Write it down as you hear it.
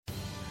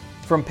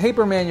From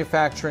paper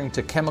manufacturing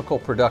to chemical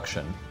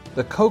production,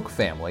 the Koch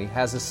family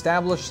has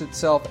established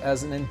itself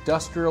as an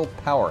industrial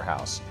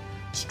powerhouse,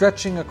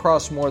 stretching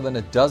across more than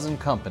a dozen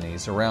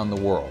companies around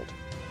the world.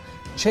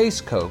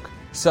 Chase Koch,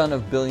 son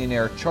of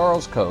billionaire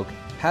Charles Koch,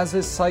 has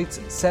his sights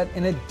set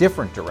in a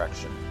different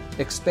direction,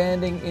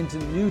 expanding into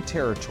new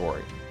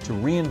territory to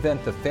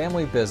reinvent the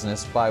family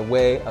business by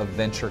way of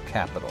venture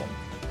capital.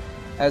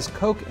 As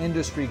Koch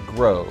Industry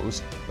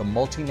grows, the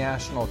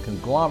multinational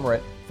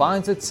conglomerate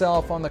finds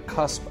itself on the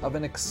cusp of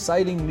an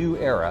exciting new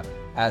era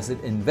as it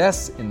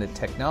invests in the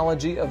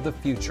technology of the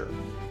future.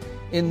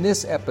 In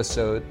this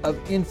episode of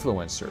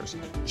Influencers,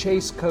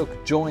 Chase Koch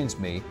joins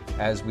me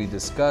as we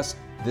discuss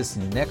this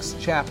next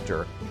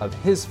chapter of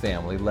his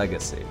family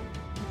legacy.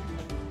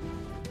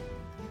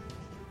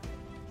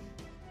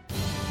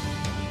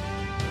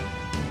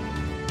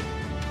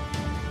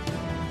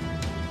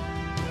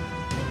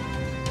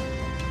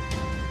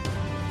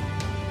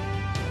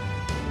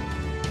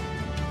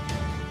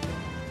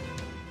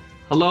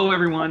 Hello,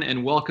 everyone,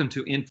 and welcome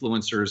to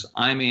Influencers.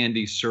 I'm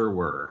Andy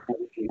Serwer,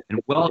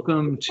 and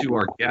welcome to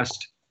our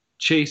guest,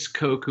 Chase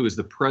Koch, who is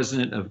the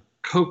president of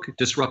Koch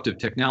Disruptive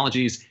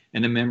Technologies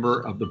and a member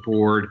of the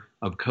board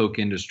of Koch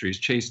Industries.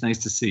 Chase, nice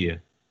to see you.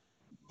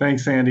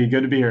 Thanks, Andy.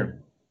 Good to be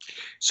here.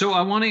 So I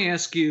want to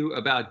ask you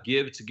about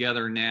Give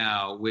Together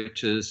Now,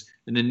 which is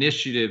an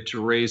initiative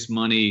to raise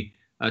money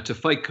to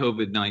fight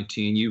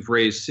COVID-19. You've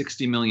raised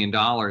 $60 million,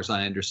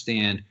 I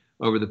understand,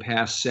 over the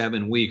past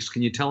 7 weeks.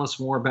 Can you tell us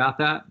more about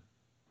that?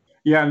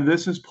 Yeah, and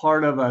this is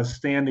part of a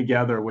Stand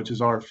Together, which is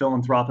our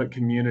philanthropic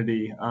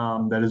community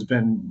that has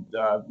been,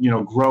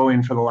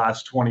 growing for the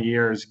last 20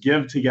 years.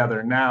 Give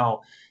Together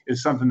Now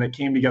is something that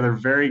came together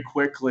very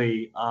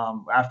quickly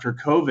after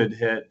COVID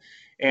hit,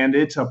 and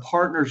it's a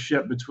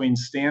partnership between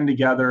Stand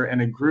Together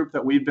and a group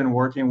that we've been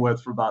working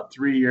with for about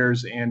 3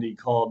 years, Andy,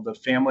 called the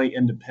Family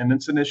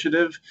Independence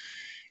Initiative.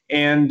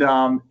 And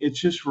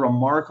it's just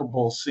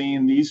remarkable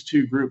seeing these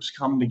two groups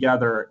come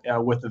together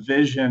with a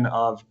vision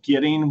of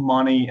getting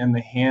money in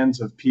the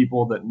hands of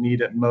people that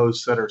need it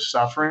most, that are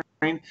suffering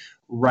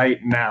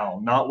right now,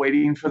 not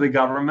waiting for the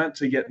government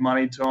to get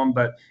money to them,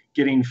 but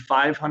getting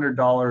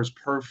 $500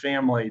 per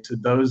family to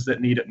those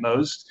that need it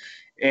most.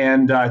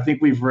 And I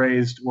think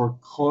we're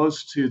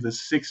close to the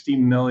 $60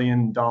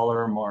 million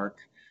mark,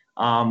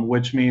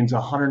 which means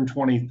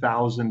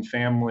 120,000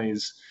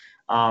 families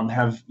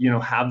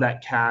have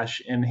that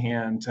cash in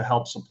hand to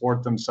help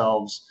support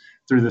themselves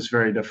through this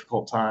very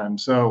difficult time.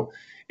 So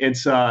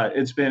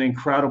it's been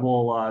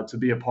incredible to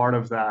be a part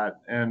of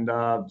that, and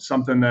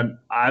something that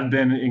I've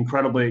been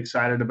incredibly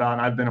excited about,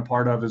 and I've been a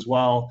part of as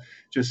well.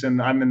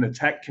 I'm in the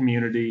tech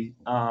community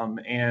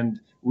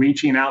and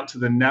reaching out to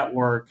the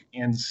network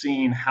and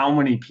seeing how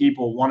many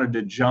people wanted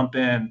to jump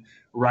in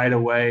right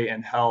away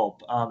and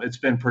help. It's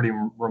been pretty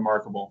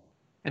remarkable.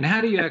 And how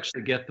do you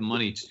actually get the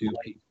money to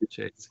people,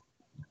 Chase?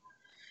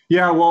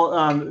 Yeah, well,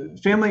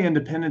 Family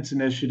Independence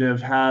Initiative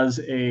has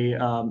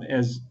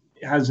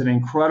an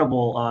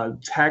incredible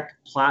tech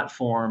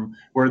platform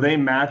where they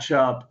match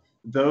up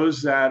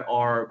those that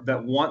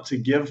want to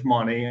give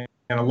money,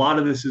 and a lot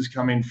of this is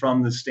coming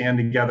from the Stand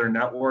Together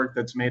network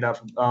that's made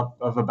up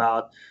of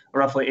about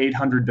roughly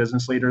 800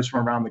 business leaders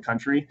from around the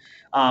country,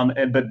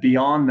 but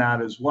beyond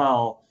that as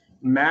well,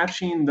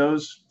 matching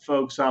those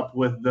folks up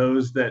with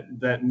those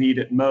that need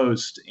it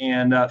most.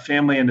 And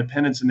Family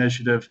Independence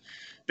Initiative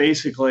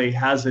basically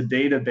has a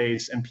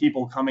database and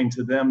people coming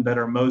to them that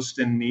are most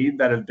in need,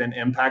 that have been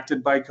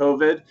impacted by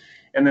COVID.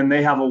 And then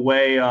they have a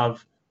way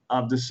of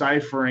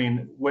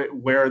deciphering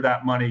where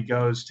that money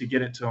goes to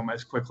get it to them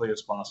as quickly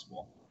as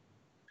possible.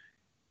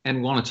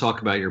 And want to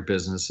talk about your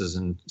businesses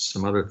and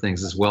some other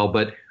things as well.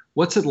 But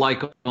what's it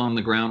like on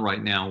the ground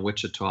right now in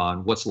Wichita,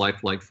 and what's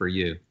life like for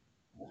you?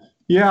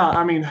 Yeah,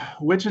 I mean,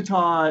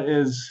 Wichita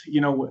is,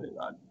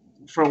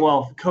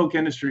 Koch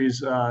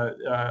Industries,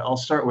 I'll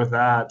start with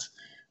that.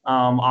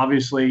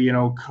 Obviously,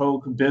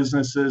 Koch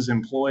businesses,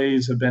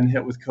 employees have been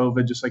hit with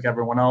COVID just like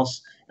everyone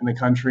else in the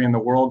country and the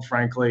world,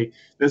 frankly.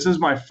 This is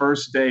my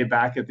first day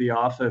back at the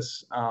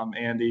office,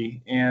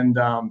 Andy, and,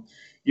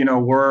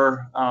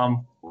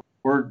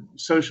 we're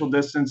social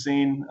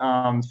distancing,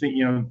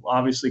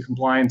 obviously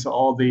complying to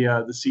all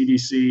the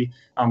CDC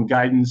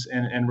guidance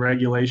and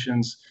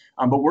regulations,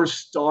 but we're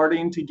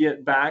starting to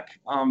get back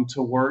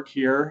to work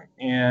here.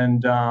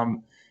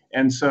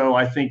 And so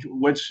I think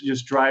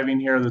just driving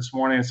here this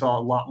morning, I saw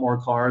a lot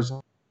more cars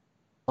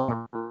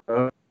on the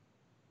road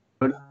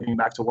getting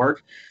back to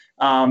work.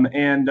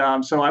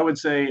 So I would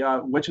say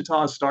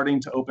Wichita is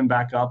starting to open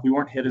back up. We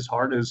weren't hit as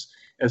hard as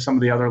some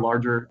of the other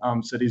larger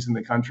cities in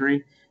the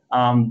country,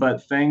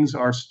 but things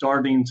are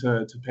starting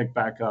to pick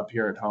back up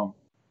here at home.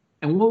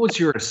 And what was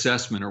your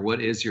assessment, or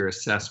what is your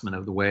assessment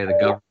of the way the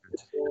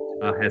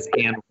government has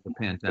handled the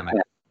pandemic?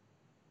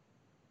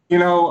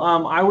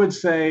 I would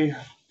say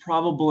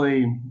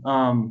probably,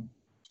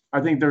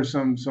 I think there's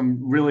some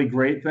really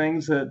great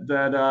things that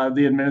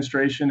the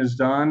administration has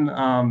done,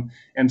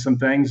 and some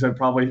things that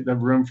probably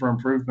have room for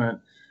improvement.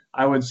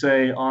 I would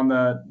say on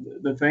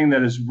the thing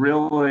that is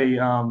really,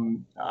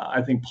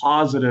 I think,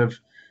 positive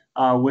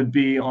would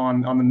be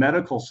on the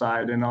medical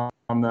side and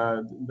on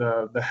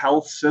the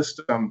health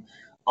system.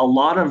 A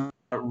lot of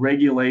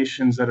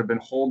regulations that have been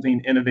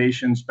holding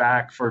innovations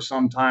back for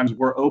some times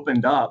were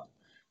opened up,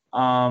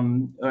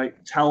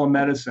 like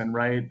telemedicine,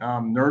 right?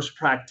 Nurse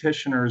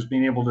practitioners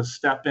being able to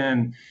step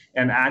in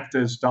and act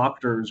as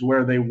doctors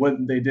where they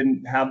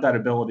didn't have that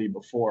ability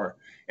before,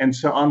 and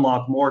to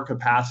unlock more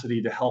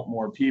capacity to help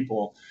more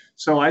people.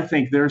 So I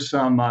think there's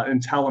some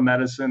in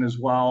telemedicine as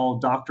well,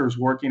 doctors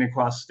working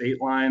across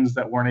state lines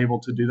that weren't able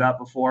to do that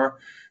before.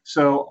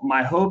 So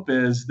my hope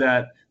is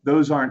that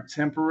those aren't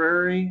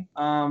temporary,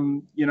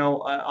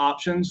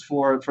 options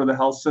for the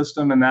health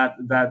system, and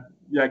that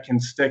can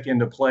stick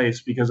into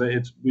place because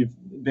we've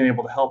been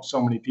able to help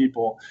so many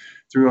people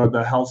through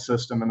the health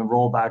system and the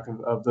rollback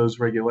of those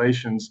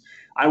regulations.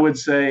 I would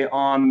say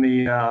on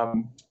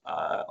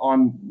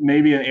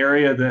maybe an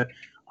area that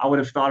I would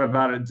have thought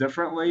about it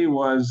differently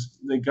was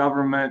the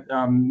government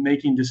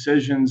making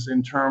decisions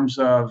in terms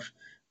of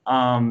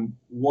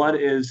what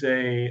is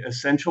a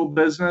essential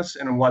business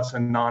and what's a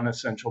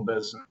non-essential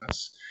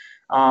business.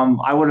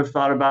 I would have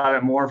thought about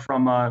it more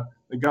from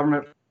the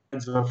government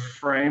as a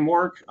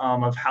framework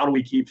of how do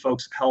we keep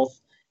folks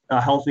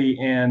healthy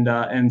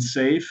and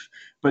safe,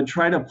 but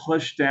try to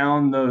push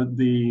down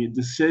the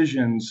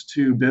decisions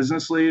to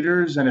business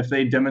leaders. And if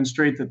they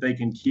demonstrate that they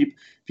can keep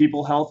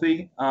people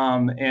healthy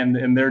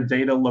and their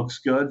data looks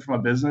good from a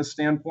business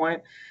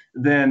standpoint,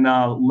 then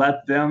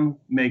let them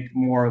make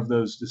more of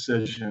those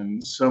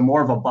decisions. So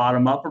more of a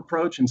bottom-up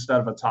approach instead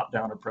of a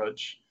top-down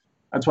approach.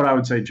 That's what I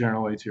would say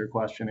generally to your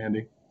question,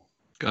 Andy.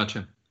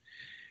 Gotcha.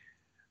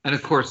 And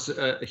of course,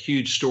 a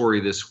huge story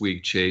this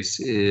week,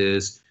 Chase,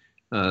 is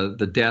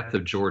the death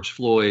of George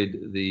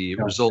Floyd, the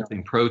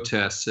resulting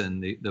protests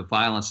and the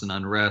violence and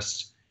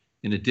unrest.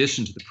 In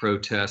addition to the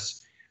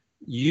protests,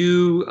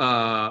 you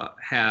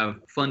have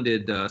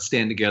funded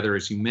Stand Together,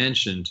 as you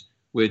mentioned,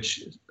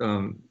 which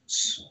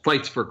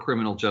fights for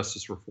criminal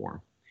justice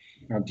reform.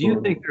 Absolutely. Do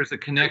you think there's a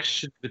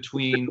connection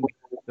between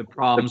the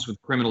problems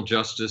with criminal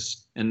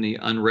justice and the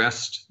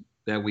unrest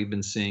that we've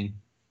been seeing?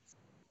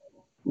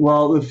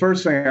 Well, the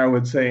first thing I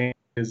would say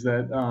is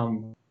that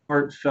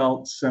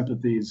heartfelt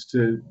sympathies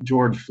to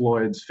George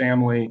Floyd's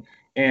family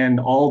and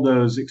all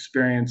those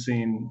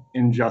experiencing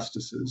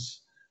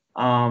injustices.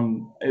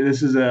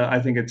 This is, I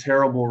think, a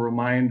terrible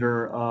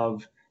reminder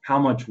of how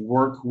much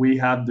work we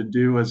have to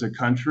do as a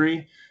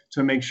country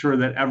to make sure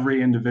that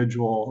every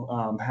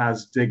individual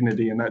has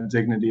dignity and that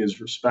dignity is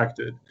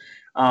respected.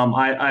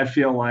 I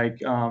feel like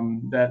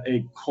that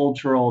a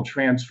cultural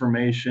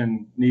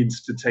transformation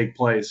needs to take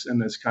place in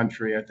this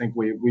country. I think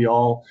we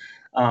all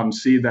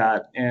see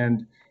that.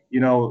 And,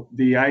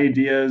 the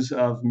ideas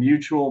of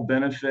mutual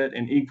benefit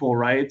and equal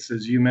rights,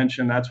 as you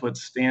mentioned, that's what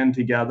Stand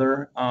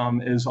Together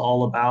is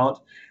all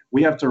about.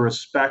 We have to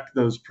respect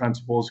those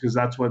principles because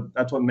that's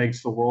what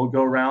makes the world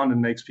go round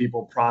and makes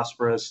people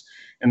prosperous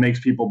and makes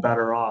people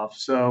better off.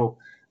 So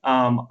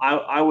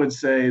I would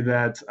say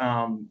that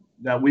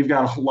that we've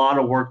got a lot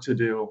of work to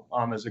do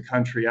as a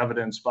country,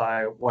 evidenced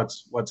by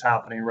what's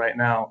happening right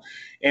now,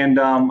 and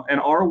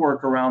our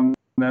work around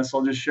this.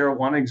 I'll just share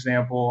one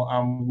example.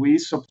 We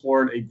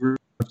support a group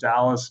of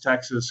Dallas,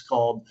 Texas,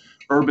 called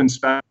Urban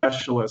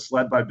Specialists,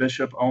 led by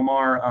Bishop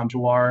Omar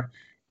Jawar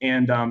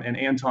and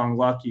Anton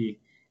Lucky,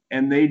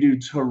 and they do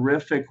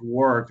terrific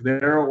work.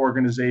 Their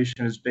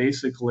organization is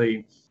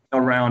basically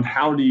around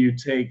how do you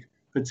take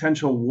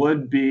potential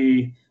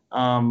would-be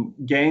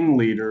gang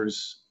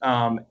leaders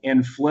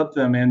and flip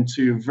them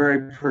into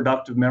very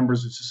productive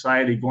members of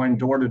society, going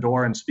door to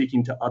door and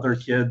speaking to other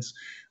kids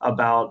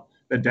about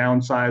the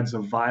downsides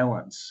of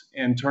violence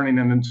and turning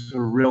them into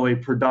really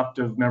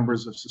productive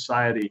members of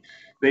society.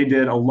 They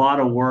did a lot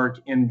of work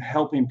in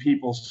helping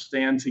people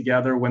stand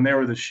together. When there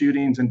were the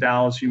shootings in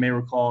Dallas, you may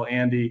recall,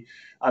 Andy,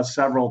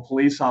 several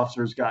police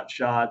officers got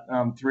shot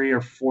 3 or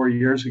 4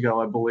 years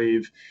ago, I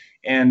believe.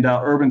 And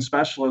Urban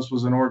Specialists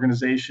was an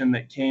organization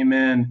that came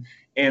in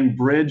and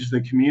bridged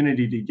the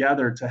community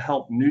together to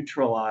help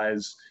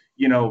neutralize,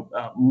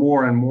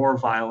 more and more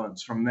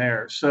violence from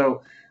there.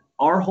 So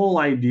our whole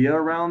idea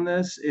around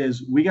this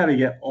is we got to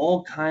get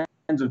all kinds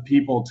of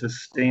people to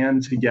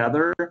stand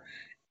together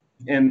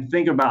and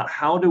think about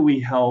how do we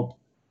help,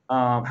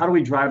 how do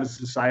we drive a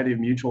society of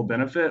mutual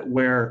benefit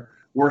where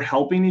we're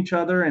helping each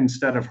other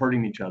instead of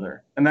hurting each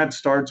other. And that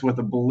starts with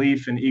a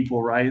belief in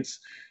equal rights.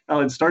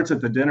 It starts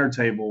at the dinner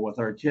table with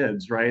our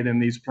kids, right? And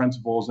these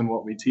principles and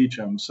what we teach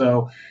them.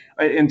 So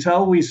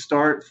until we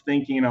start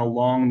thinking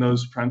along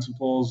those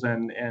principles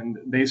and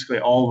basically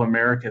all of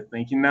America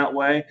thinking that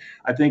way,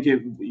 I think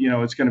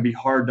it's going to be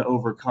hard to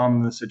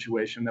overcome the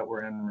situation that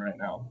we're in right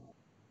now.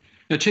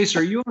 Now, Chase,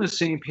 are you on the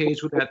same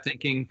page with that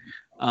thinking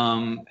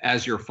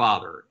as your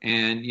father?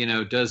 And,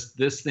 does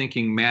this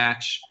thinking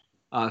match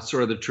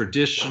sort of the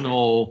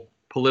traditional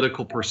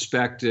political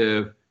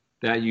perspective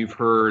that we've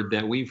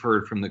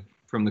heard from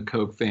the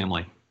Koch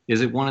family?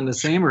 Is it one and the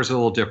same, or is it a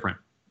little different?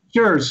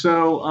 Sure.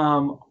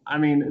 So,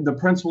 the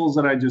principles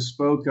that I just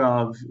spoke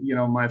of,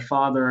 my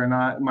father and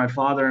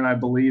I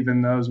believe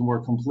in those, and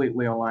we're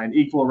completely aligned.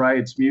 Equal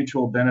rights,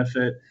 mutual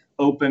benefit,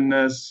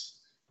 openness.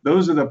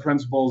 Those are the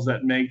principles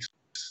that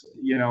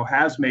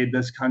has made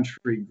this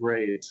country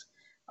great.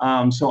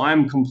 So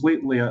I'm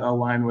completely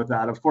aligned with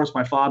that. Of course,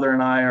 my father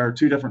and I are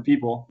two different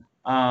people.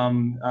 But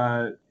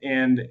I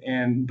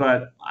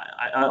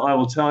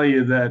will tell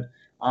you that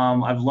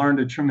I've learned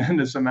a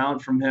tremendous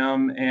amount from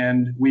him,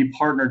 and we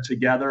partnered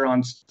together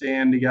on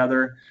Stand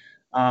Together.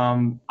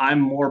 I'm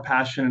more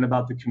passionate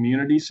about the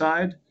community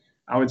side.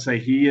 I would say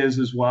he is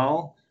as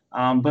well,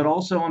 but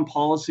also on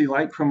policy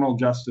like criminal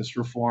justice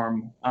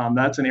reform.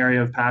 That's an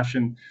area of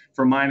passion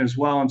for mine as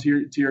well. And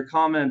to your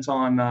comments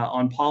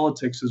on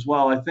politics as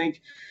well, I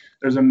think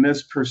there's a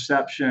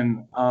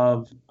misperception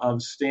of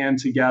Stand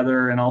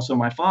Together and also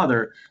my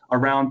father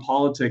around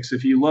politics.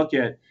 If you look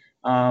at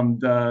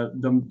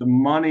the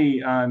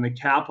money and the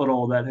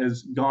capital that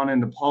has gone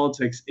into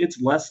politics,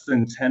 it's less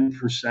than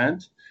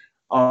 10%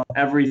 of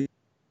everything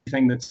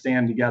that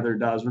Stand Together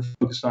does. We're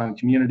focused on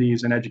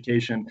communities and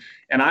education.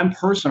 And I'm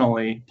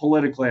personally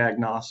politically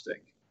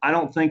agnostic. I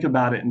don't think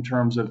about it in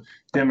terms of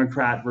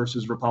Democrat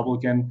versus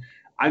Republican.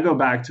 I go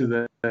back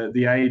to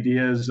the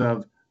ideas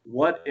of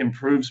what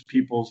improves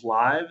people's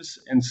lives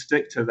and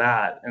stick to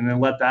that, and then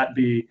let that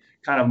be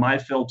kind of my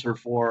filter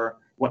for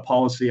what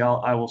policy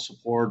I will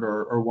support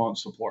or won't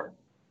support.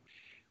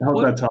 I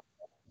hope that's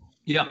helpful.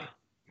 Yeah.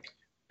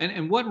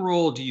 And what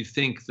role do you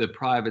think the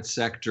private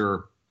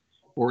sector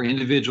or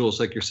individuals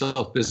like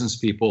yourself, business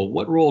people,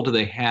 what role do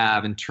they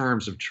have in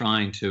terms of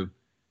trying to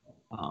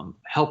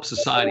help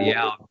society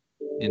out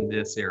in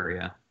this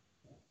area?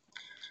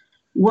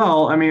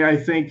 Well, I mean, I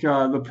think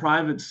the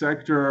private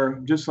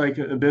sector, just like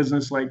a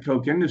business like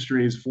Koch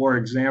Industries, for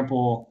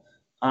example,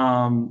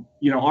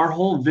 our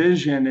whole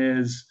vision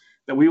is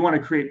that we want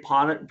to create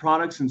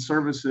products and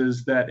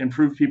services that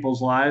improve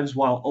people's lives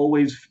while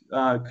always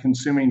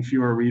consuming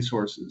fewer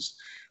resources.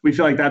 We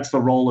feel like that's the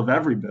role of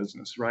every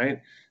business, right?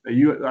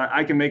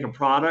 I can make a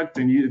product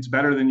and it's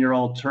better than your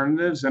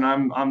alternatives, and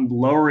I'm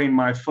lowering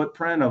my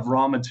footprint of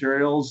raw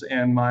materials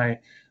and my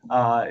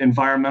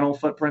environmental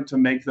footprint to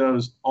make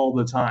those all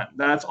the time.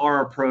 That's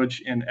our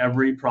approach in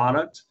every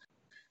product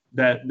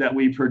that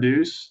we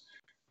produce.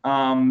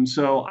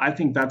 So I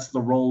think that's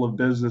the role of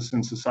business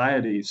in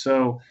society.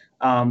 So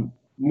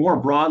more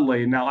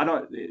broadly,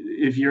 now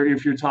if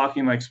you're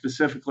talking like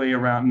specifically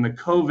around the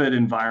COVID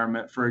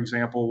environment, for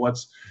example,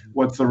 what's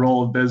the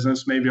role of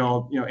business? Maybe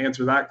I'll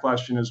answer that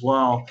question as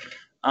well.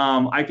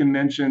 I can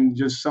mention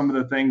just some of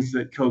the things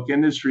that Koch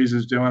Industries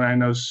is doing. I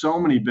know so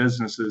many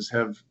businesses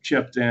have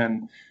chipped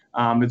in.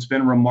 It's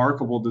been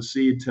remarkable to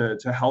see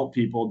to help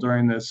people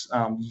during this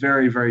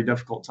very, very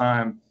difficult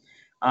time.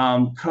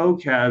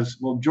 Koch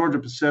Georgia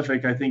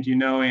Pacific, I think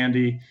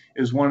Andy,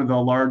 is one of the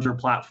larger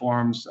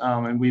platforms,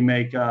 and we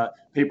make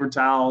paper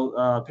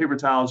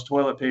towels,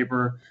 toilet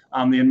paper,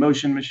 the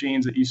in-motion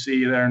machines that you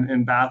see there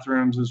in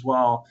bathrooms as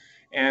well.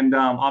 And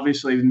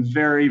obviously in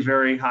very,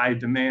 very high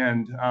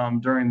demand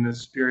during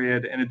this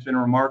period. And it's been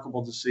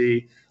remarkable to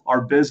see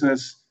our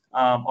business,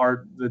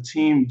 the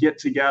team get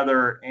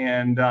together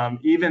and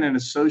even in a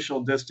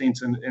social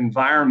distance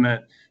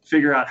environment,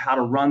 figure out how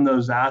to run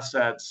those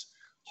assets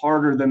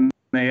harder than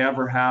they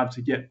ever have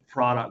to get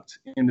product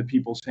into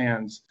people's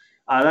hands.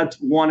 That's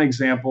one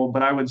example,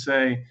 but I would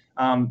say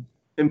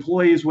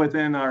employees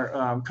within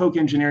our Koch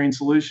Engineering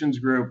Solutions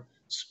group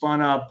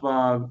spun up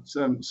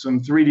some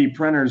 3D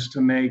printers to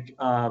make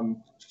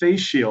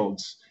face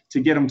shields to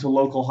get them to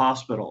local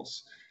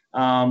hospitals.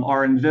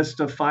 Our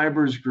Invista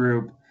Fibers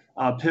group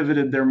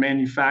pivoted their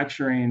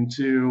manufacturing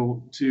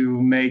to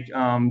make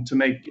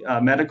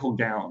medical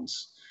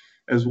gowns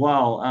as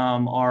well.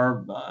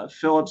 Our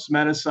Philips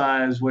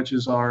Medisize, which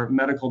is our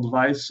medical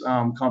device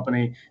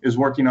company, is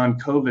working on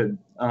COVID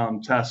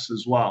tests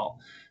as well.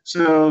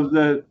 So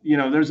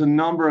there's a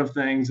number of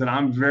things that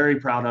I'm very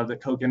proud of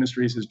that Koch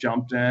Industries has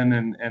jumped in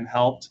and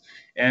helped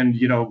and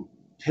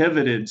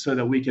pivoted so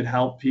that we could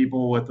help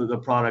people with the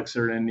products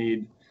that are in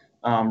need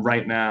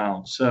right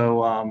now.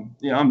 So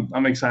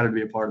I'm excited to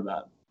be a part of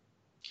that.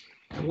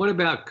 And what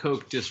about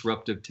Koch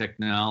Disruptive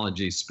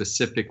Technologies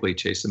specifically,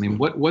 Chase? I mean,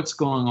 what's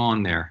going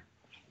on there?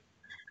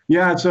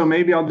 Yeah, so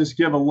maybe I'll just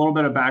give a little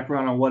bit of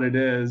background on what it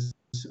is.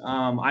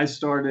 I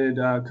started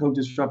Koch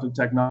Disruptive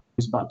Technologies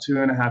about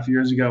 2.5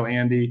 years ago,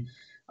 Andy,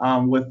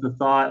 with the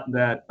thought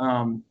that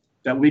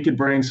we could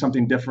bring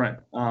something different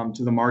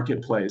to the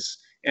marketplace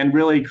and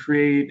really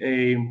create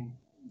a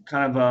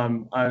kind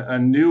of a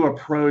new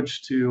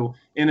approach to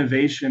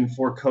innovation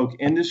for Koch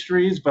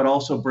Industries, but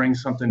also bring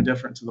something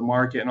different to the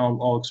market. And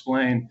I'll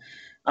explain.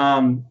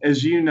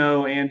 As you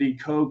know, Andy,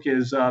 Koch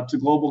is it's a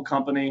global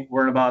company.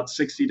 We're in about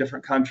 60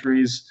 different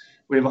countries.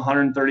 We have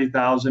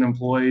 130,000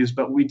 employees,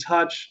 but we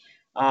touch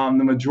the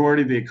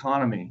majority of the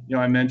economy.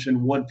 I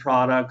mentioned wood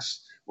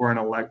products. We're in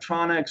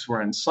electronics.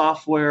 We're in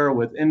software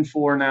with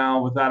Infor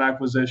now with that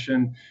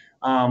acquisition.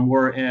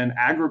 We're in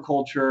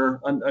agriculture,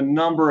 a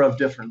number of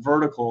different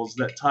verticals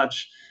that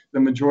touch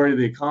the majority of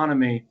the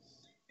economy.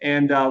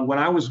 And when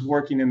I was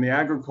working in the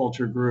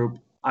agriculture group,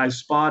 I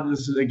spotted,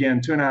 this is again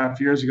 2.5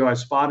 years ago, I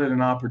spotted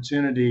an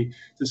opportunity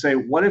to say,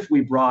 what if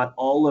we brought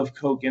all of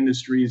Koch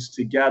Industries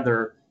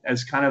together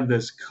as kind of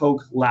this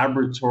Coke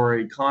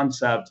laboratory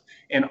concept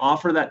and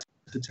offer that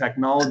to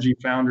technology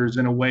founders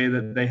in a way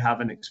that they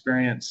haven't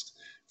experienced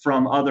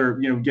from other,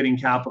 getting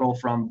capital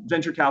from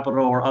venture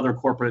capital or other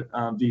corporate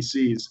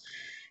VCs.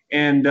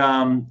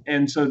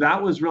 And so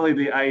that was really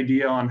the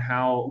idea on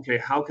how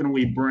can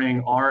we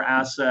bring our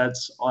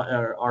assets,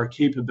 our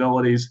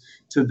capabilities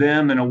to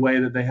them in a way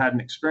that they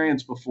hadn't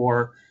experienced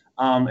before,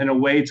 in a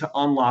way to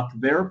unlock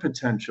their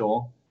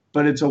potential.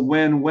 But it's a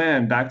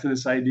win-win, back to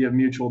this idea of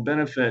mutual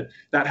benefit.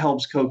 That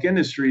helps Koch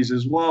Industries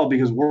as well,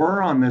 because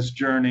we're on this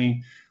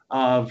journey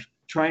of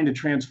trying to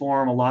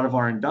transform a lot of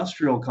our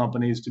industrial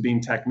companies to being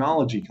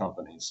technology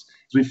companies.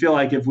 We feel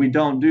like if we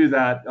don't do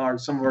that,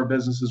 some of our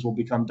businesses will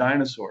become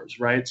dinosaurs,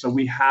 right? So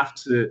we have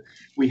to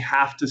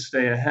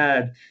stay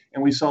ahead.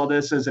 And we saw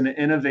this as an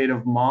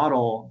innovative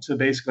model to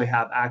basically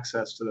have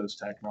access to those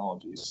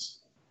technologies.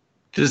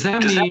 Does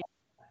that mean,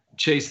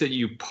 Chase, that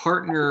you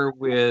partner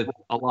with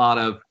a lot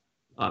of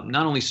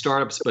not only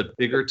startups, but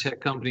bigger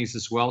tech companies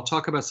as well?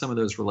 Talk about some of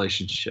those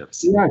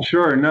relationships. Yeah,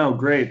 sure. No,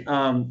 great.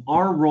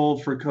 Our role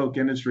for Koch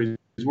Industries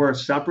is we're a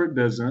separate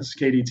business,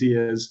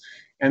 KDT is.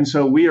 And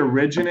so we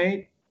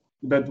originate,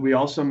 but we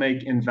also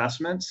make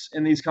investments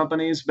in these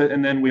companies,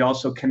 and then we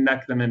also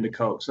connect them into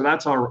Koch. So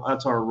that's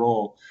our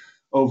role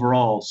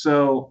overall.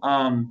 So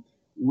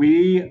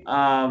we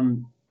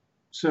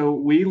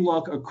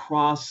look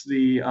across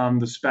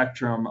the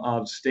spectrum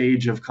of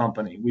stage of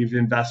company. We've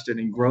invested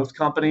in growth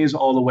companies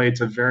all the way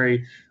to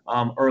very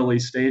early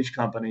stage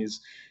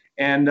companies.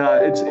 And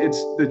it's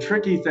the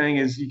tricky thing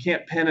is you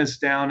can't pin us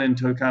down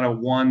into kind of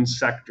one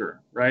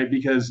sector, right?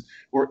 Because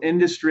we're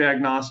industry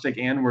agnostic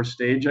and we're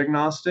stage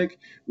agnostic.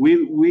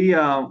 We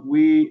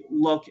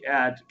look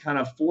at kind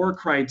of 4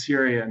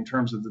 criteria in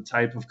terms of the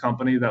type of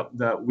company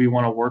that we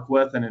want to work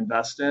with and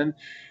invest in.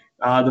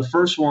 The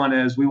first one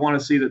is we want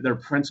to see that they're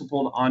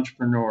principled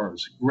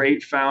entrepreneurs,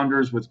 great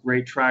founders with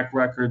great track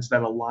records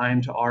that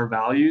align to our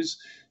values,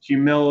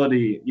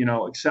 humility,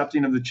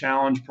 accepting of the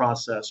challenge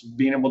process,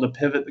 being able to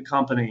pivot the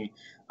company,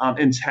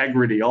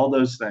 integrity, all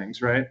those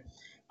things, right?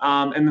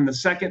 And then the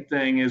second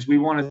thing is we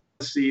want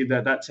to see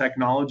that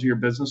technology or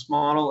business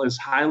model is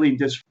highly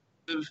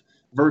disruptive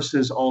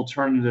versus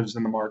alternatives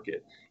in the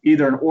market,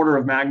 either an order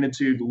of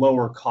magnitude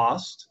lower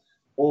cost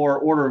or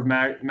order of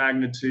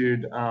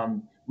magnitude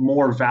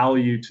more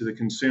value to the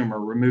consumer,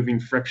 removing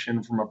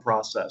friction from a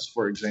process,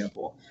 for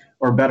example,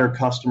 or better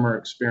customer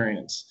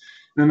experience.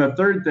 And then the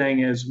third thing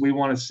is we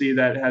want to see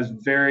that it has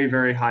very,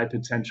 very high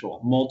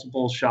potential,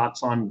 multiple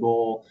shots on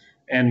goal,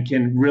 and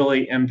can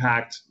really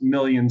impact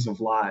millions of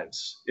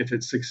lives if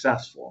it's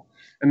successful.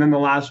 And then the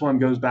last one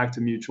goes back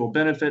to mutual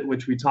benefit,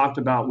 which we talked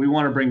about. We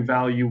want to bring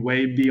value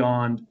way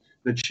beyond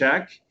the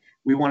check.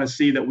 We want to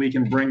see that we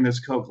can bring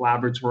this Koch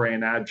laboratory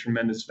and add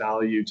tremendous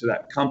value to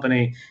that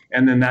company.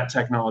 And then that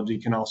technology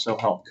can also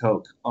help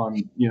Koch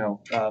on,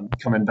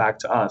 coming back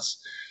to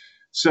us.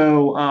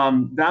 So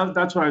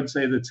that's what I would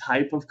say the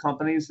type of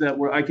companies that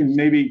I can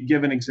maybe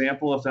give an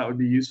example if that would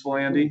be useful,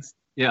 Andy.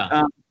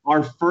 Yeah.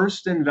 Our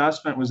first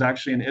investment was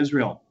actually in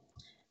Israel.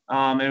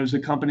 It was a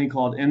company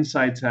called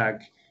Insightec,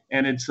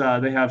 and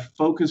they have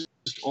focused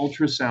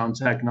ultrasound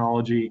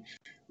technology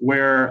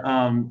where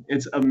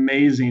it's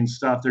amazing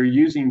stuff. They're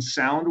using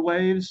sound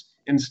waves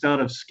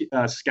instead of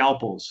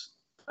scalpels,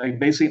 like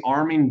basically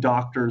arming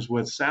doctors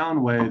with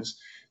sound waves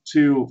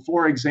to,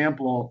 for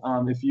example,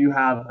 if you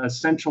have a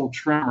central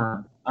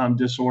tremor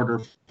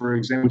disorder, for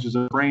example, which is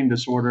a brain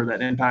disorder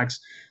that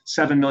impacts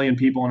 7 million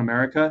people in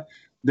America,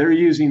 they're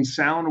using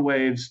sound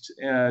waves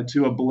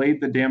to ablate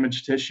the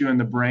damaged tissue in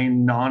the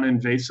brain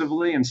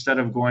non-invasively instead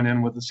of going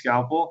in with a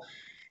scalpel.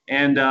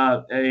 And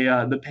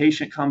the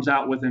patient comes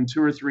out within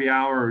 2 or 3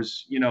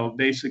 hours,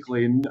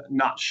 basically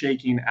not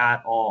shaking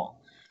at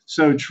all.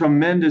 So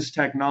tremendous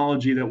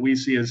technology that we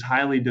see as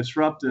highly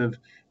disruptive,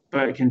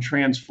 but it can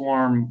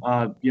transform,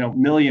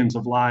 millions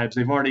of lives.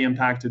 They've already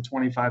impacted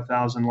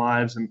 25,000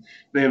 lives, and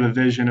they have a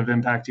vision of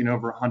impacting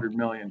over 100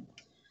 million.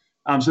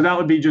 So that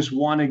would be just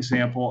one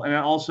example, and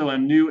also a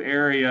new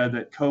area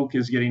that Koch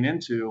is getting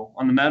into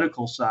on the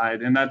medical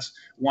side, and that's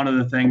one of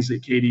the things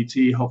that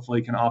KDT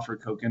hopefully can offer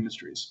Koch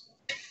Industries.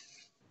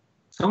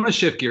 So I'm going to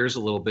shift gears a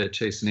little bit,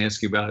 Chase, and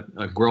ask you about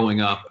growing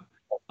up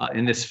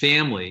in this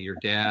family. Your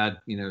dad,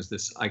 is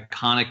this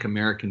iconic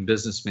American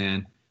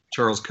businessman,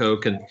 Charles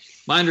Koch. And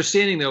my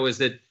understanding, though, is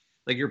that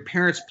your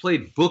parents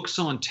played books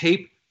on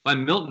tape by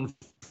Milton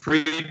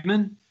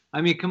Friedman. I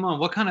mean, come on,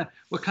 what kind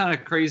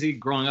of crazy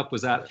growing up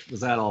was that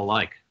all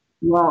like?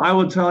 Well, I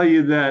will tell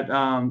you that,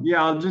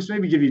 I'll just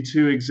maybe give you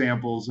 2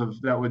 examples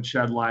that would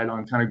shed light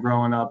on kind of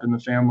growing up in the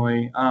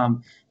family.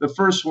 The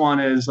first one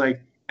is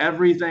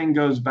everything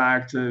goes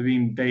back to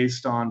being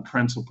based on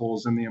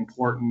principles and the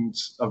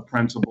importance of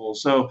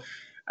principles. So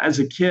as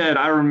a kid,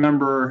 I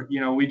remember,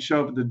 we'd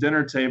show up at the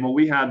dinner table.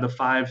 We had the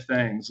 5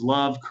 things: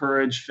 love,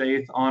 courage,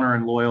 faith, honor,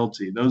 and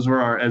loyalty.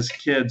 As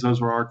kids,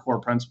 those were our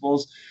core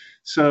principles.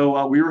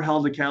 So we were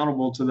held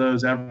accountable to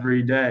those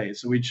every day.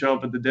 So we'd show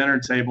up at the dinner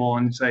table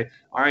and say,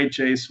 all right,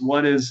 Chase,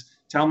 what is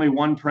tell me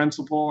one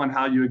principle and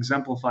how you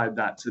exemplified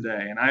that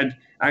today. And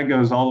that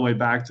goes all the way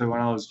back to when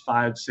I was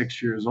 5,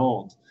 6 years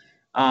old.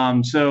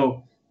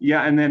 So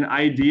yeah, and then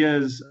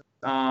ideas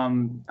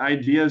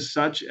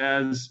such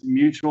as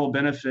mutual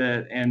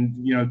benefit and,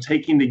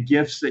 taking the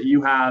gifts that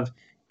you have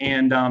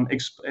and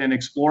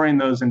exploring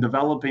those and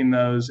developing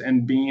those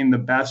and being the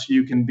best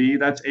you can be.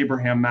 That's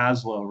Abraham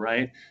Maslow,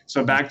 right?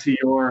 So back to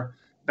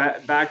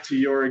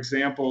your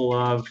example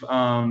of,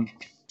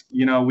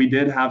 we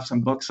did have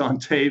some books on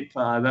tape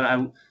that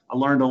I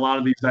learned a lot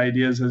of these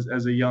ideas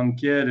as a young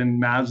kid,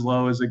 and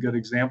Maslow is a good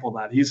example of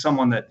that. He's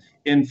someone that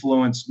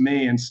influenced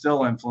me and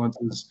still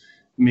influences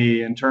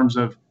me in terms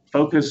of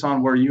focus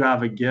on where you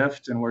have a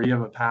gift and where you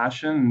have a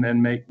passion, and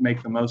then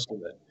make the most of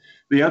it.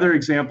 The other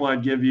example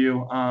I'd give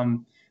you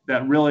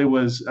that really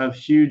was a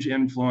huge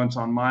influence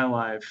on my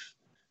life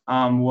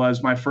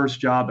was my first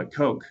job at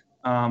Coke.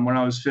 When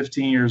I was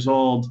 15 years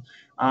old,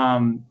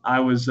 I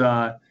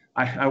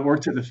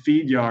worked at the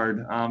feed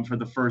yard for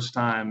the first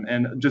time.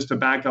 And just to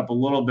back up a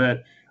little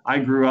bit, I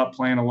grew up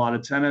playing a lot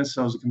of tennis.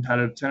 I was a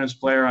competitive tennis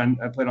player.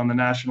 I played on the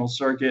national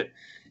circuit.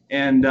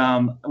 And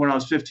when I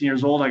was 15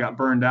 years old, I got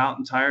burned out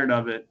and tired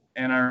of it.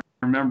 And I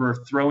remember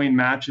throwing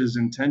matches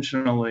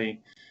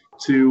intentionally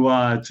to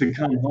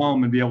come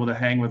home and be able to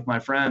hang with my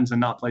friends and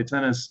not play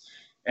tennis.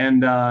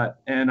 And I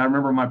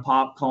remember my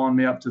pop calling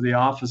me up to the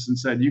office and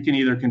said, "You can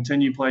either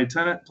continue playing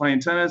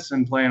tennis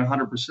and playing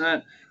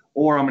 100%,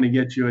 or I'm going to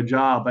get you a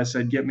job." I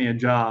said, "Get me a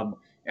job."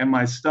 And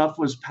my stuff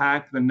was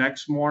packed the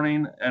next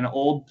morning. An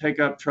old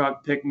pickup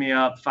truck picked me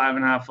up.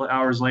 5.5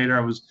 hours later,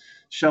 I was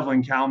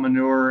shoveling cow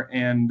manure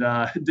and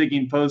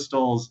digging post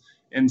holes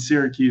in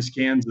Syracuse,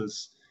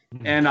 Kansas.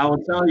 And I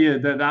will tell you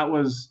that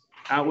was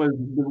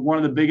one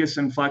of the biggest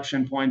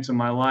inflection points in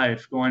my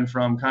life, going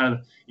from kind of,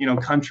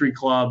 country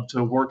club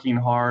to working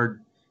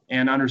hard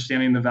and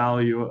understanding the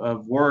value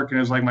of work. And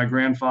it was like my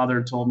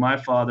grandfather told my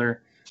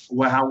father,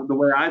 the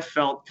way I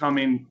felt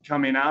coming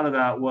out of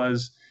that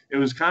was, it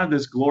was kind of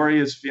this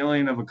glorious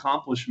feeling of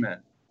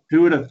accomplishment.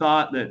 Who would have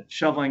thought that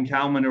shoveling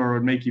cow manure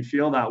would make you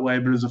feel that way?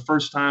 But it was the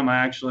first time I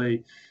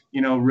actually,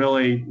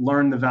 really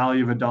learned the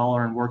value of a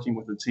dollar and working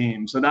with a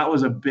team. So that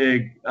was a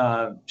big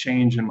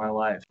change in my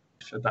life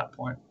at that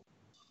point.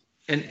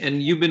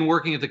 And you've been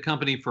working at the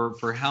company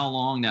for how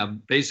long now?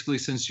 Basically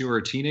since you were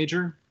a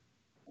teenager?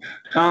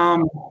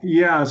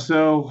 Yeah.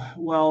 So,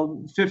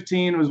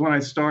 15 was when I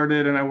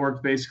started, and I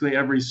worked basically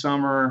every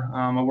summer.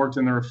 I worked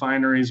in the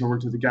refineries, I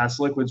worked at the gas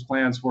liquids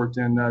plants, worked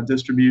in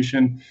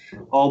distribution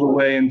all the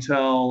way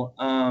until,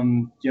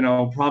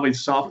 probably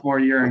sophomore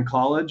year in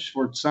college,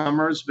 worked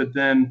summers, but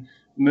then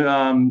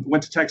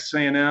went to Texas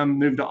A&M,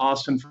 moved to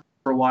Austin for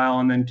a while,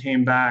 and then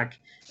came back.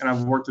 And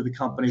I've worked at the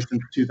company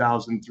since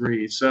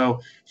 2003.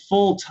 So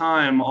full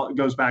time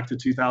goes back to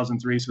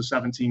 2003. So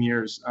 17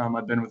 years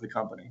I've been with the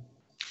company.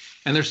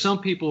 And there's some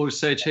people who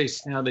say,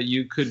 Chase, now that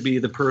you could be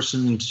the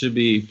person to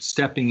be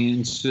stepping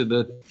into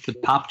the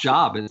top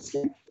job. Is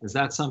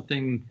that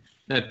something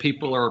that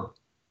people are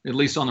at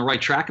least on the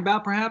right track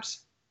about,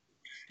 perhaps?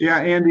 Yeah,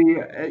 Andy,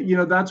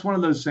 that's one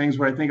of those things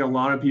where I think a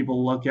lot of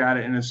people look at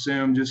it and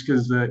assume just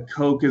because the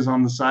Coke is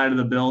on the side of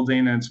the building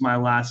and it's my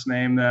last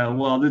name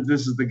that,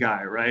 this is the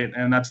guy, right?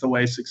 And that's the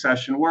way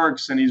succession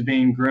works, and he's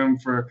being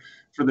groomed for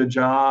the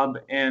job.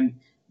 And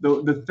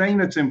the thing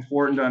that's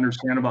important to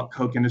understand about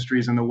Coke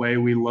Industries and the way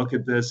we look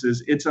at this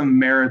is it's a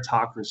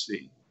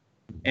meritocracy.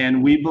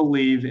 And we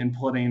believe in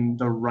putting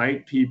the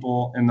right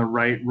people in the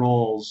right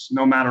roles,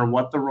 no matter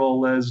what the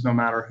role is, no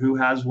matter who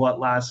has what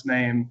last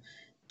name.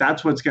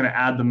 That's what's going to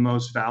add the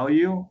most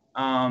value.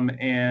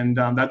 And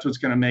that's what's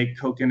going to make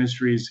Coke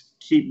Industries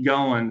keep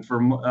going for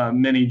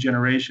many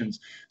generations.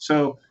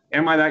 So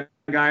am I that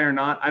guy or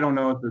not? I don't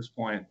know at this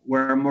point.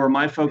 Where more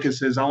my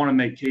focus is, I want to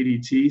make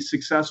KDT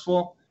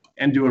successful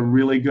and do a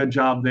really good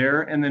job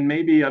there. And then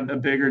maybe a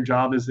bigger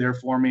job is there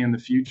for me in the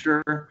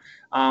future.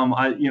 I'll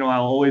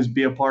always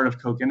be a part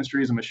of Coke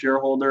Industries. I'm a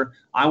shareholder.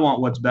 I want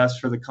what's best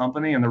for the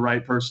company and the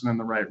right person in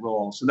the right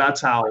role. So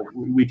that's how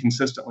we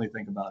consistently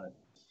think about it.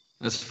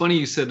 It's funny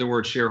you said the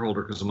word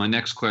shareholder, because my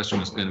next question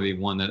was going to be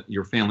one that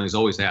your family has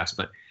always asked.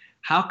 But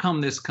how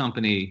come this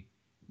company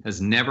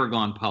has never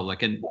gone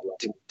public? And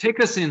take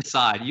us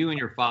inside. You and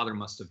your father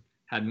must have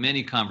had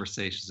many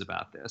conversations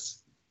about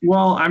this.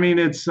 Well, I mean,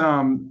 it's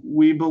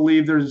we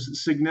believe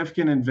there's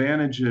significant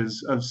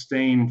advantages of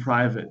staying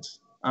private,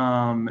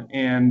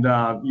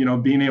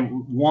 being able.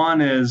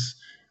 One is,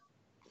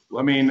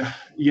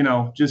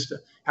 just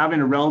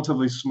having a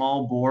relatively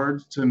small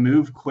board to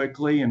move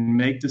quickly and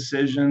make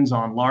decisions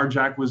on large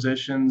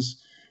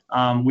acquisitions.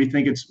 We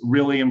think it's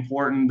really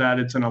important that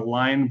it's an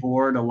aligned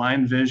board,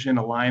 aligned vision,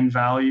 aligned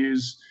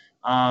values,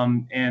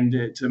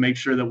 and to make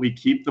sure that we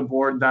keep the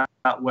board that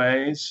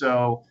way.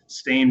 So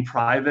staying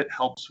private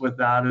helps with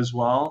that as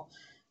well.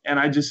 And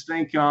I just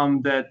think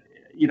that,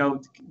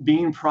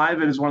 being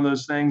private is one of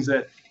those things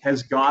that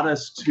has got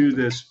us to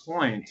this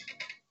point.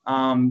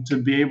 To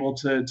be able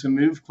to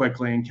move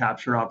quickly and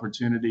capture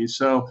opportunities.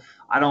 So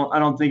I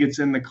don't think it's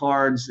in the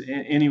cards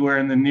anywhere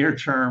in the near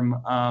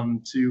term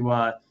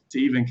to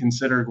even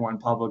consider going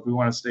public. We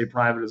want to stay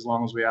private as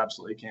long as we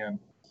absolutely can.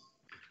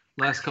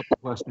 Last couple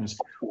of questions.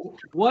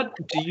 What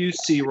do you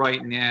see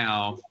right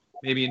now,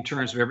 maybe in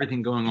terms of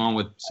everything going on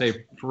with,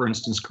 say, for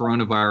instance,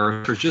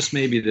 coronavirus, or just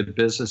maybe the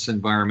business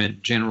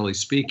environment, generally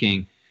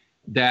speaking,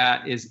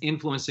 that is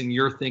influencing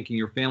your thinking,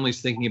 your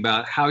family's thinking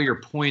about how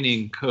you're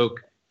pointing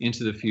Coke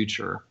into the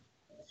future?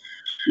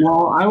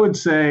 Well, I would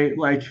say,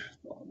 like,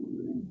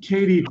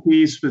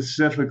 KDT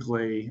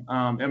specifically,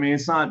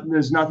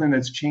 there's nothing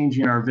that's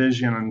changing our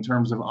vision in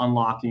terms of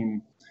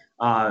unlocking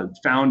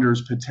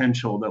founders'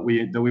 potential that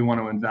we want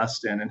to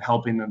invest in and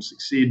helping them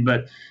succeed.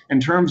 But in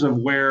terms of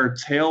where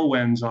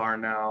tailwinds are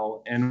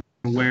now and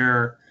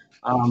where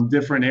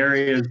different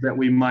areas that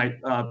we might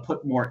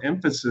put more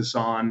emphasis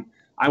on,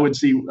 I would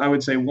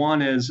say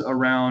one is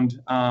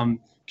around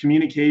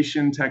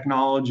communication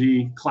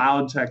technology,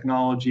 cloud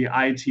technology,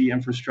 IT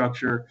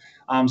infrastructure.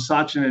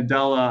 Satya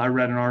Nadella, I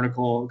read an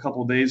article a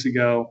couple of days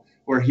ago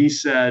where he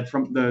said,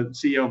 from the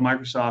CEO of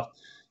Microsoft,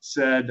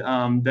 said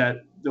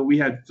that we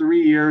had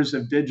 3 years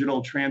of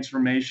digital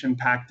transformation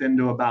packed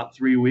into about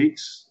 3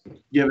 weeks,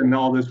 given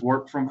all this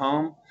work from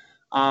home.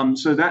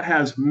 So that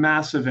has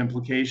massive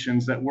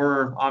implications that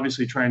we're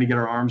obviously trying to get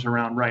our arms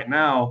around right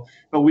now,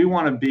 but we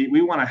want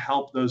to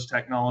help those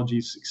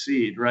technologies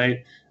succeed,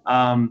 right?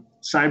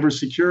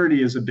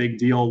 Cybersecurity is a big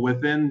deal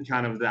within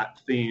kind of that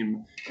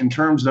theme in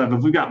terms of,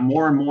 if we've got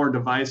more and more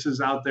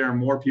devices out there,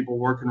 more people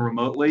working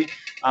remotely,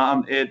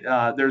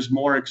 there's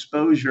more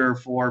exposure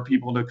for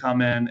people to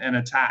come in and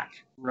attack,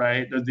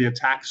 right? The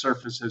attack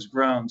surface has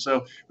grown.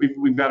 So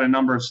we've got a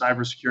number of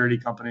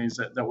cybersecurity companies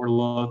that we're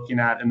looking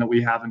at and that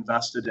we have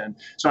invested in.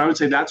 So I would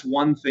say that's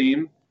one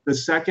theme. The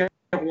second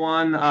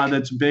one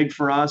that's big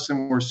for us,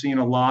 and we're seeing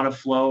a lot of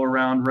flow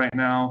around right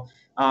now,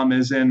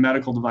 is in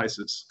medical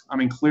devices. I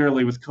mean,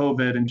 clearly with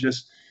COVID and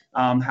just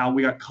how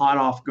we got caught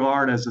off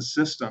guard as a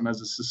system,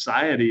 as a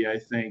society, I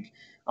think,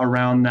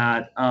 around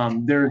that.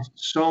 There's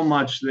so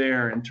much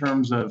there in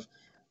terms of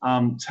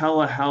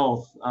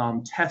telehealth,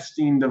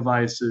 testing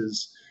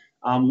devices.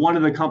 One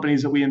of the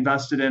companies that we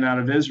invested in out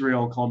of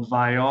Israel called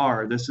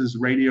Vayar, this is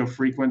radio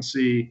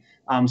frequency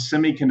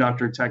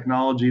semiconductor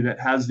technology that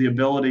has the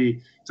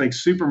ability, it's like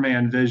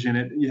Superman vision.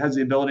 It has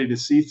the ability to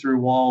see through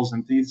walls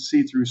and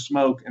see through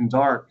smoke and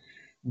dark.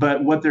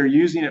 But what they're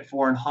using it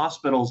for in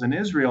hospitals in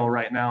Israel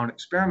right now and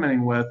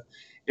experimenting with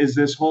is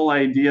this whole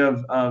idea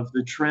of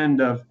the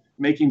trend of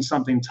making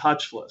something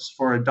touchless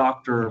for a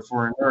doctor or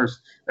for a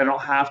nurse. They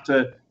don't have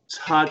to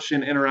touch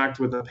and interact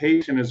with the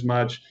patient as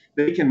much.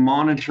 They can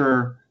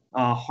monitor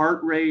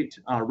heart rate,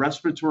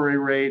 respiratory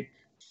rate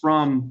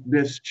from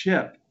this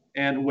chip,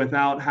 and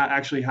without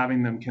actually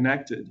having them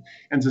connected.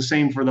 And it's the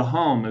same for the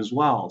home as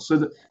well.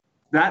 So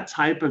that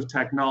type of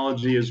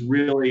technology is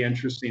really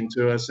interesting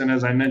to us. And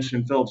as I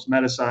mentioned, Philips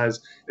Medisize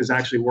is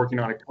actually working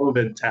on a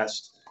COVID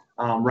test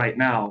right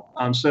now.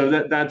 So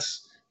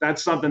that's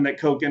something that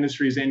Koch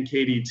Industries and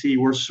KDT,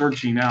 we're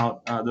searching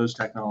out those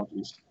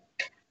technologies.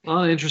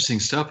 Well, interesting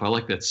stuff. I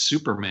like that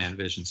Superman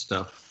vision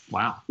stuff.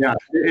 Wow. Yeah,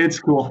 it's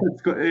cool.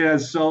 It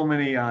has so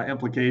many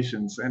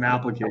implications and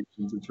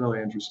applications. It's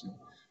really interesting.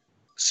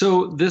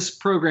 So this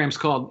program's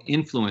called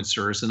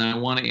Influencers, and I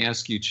want to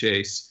ask you,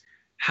 Chase,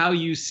 how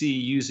you see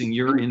using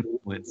your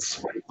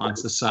influence on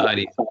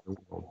society and the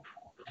world.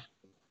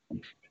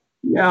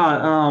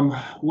 Yeah,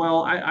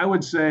 well, I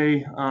would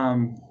say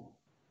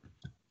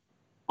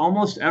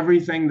almost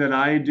everything that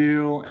I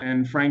do,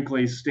 and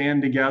frankly,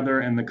 Stand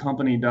Together and the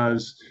company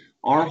does,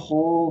 our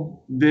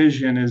whole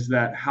vision is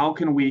that how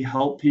can we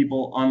help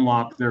people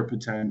unlock their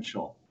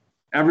potential?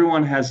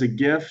 Everyone has a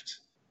gift,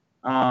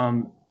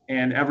 and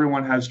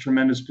everyone has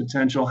tremendous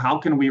potential. How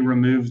can we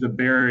remove the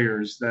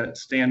barriers that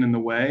stand in the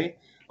way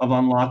of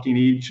unlocking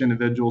each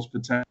individual's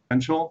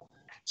potential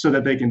so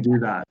that they can do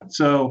that?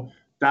 So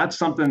that's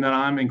something that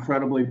I'm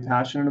incredibly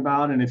passionate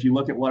about. And if you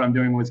look at what I'm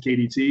doing with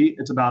KDT,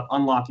 it's about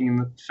unlocking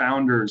the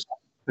founders'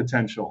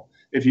 potential.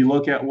 If you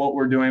look at what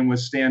we're doing with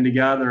Stand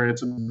Together,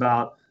 it's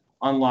about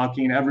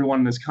unlocking everyone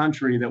in this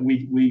country that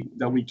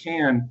we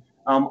can,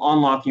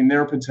 unlocking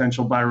their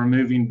potential by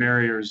removing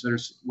barriers.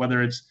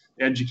 Whether it's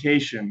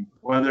education,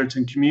 whether it's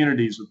in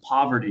communities with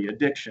poverty,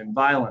 addiction,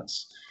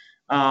 violence.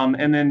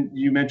 And then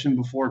you mentioned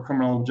before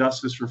criminal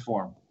justice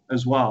reform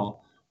as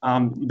well.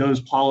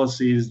 Those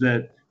policies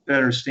that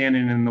are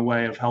standing in the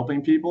way of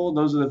helping people,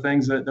 those are the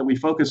things that we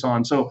focus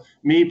on. So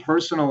me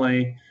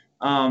personally,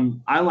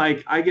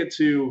 I get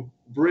to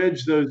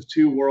bridge those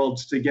two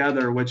worlds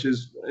together,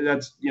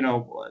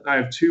 I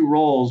have two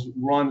roles,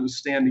 one with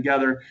Stand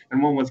Together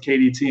and one with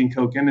KDT and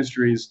Koch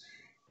Industries.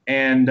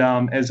 And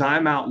as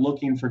I'm out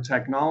looking for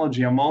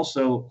technology, I'm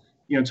also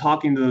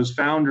talking to those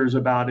founders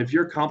about, if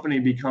your company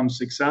becomes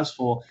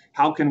successful,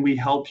 how can we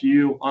help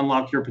you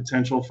unlock your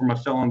potential from a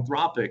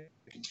philanthropic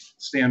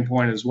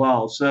standpoint as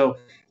well? So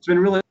it's been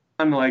really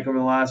fun, like over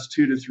the last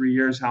 2 to 3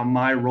 years, how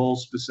my role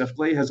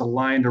specifically has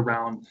aligned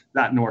around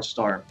that North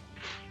Star.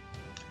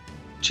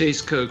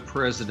 Chase Koch,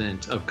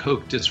 president of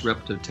Koch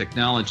Disruptive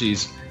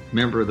Technologies,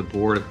 member of the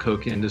board of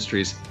Koch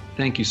Industries.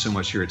 Thank you so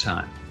much for your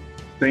time.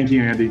 Thank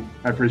you, Andy.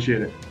 I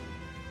appreciate it.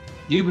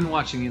 You've been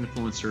watching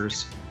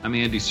Influencers. I'm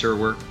Andy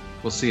Serwer.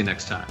 We'll see you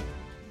next time.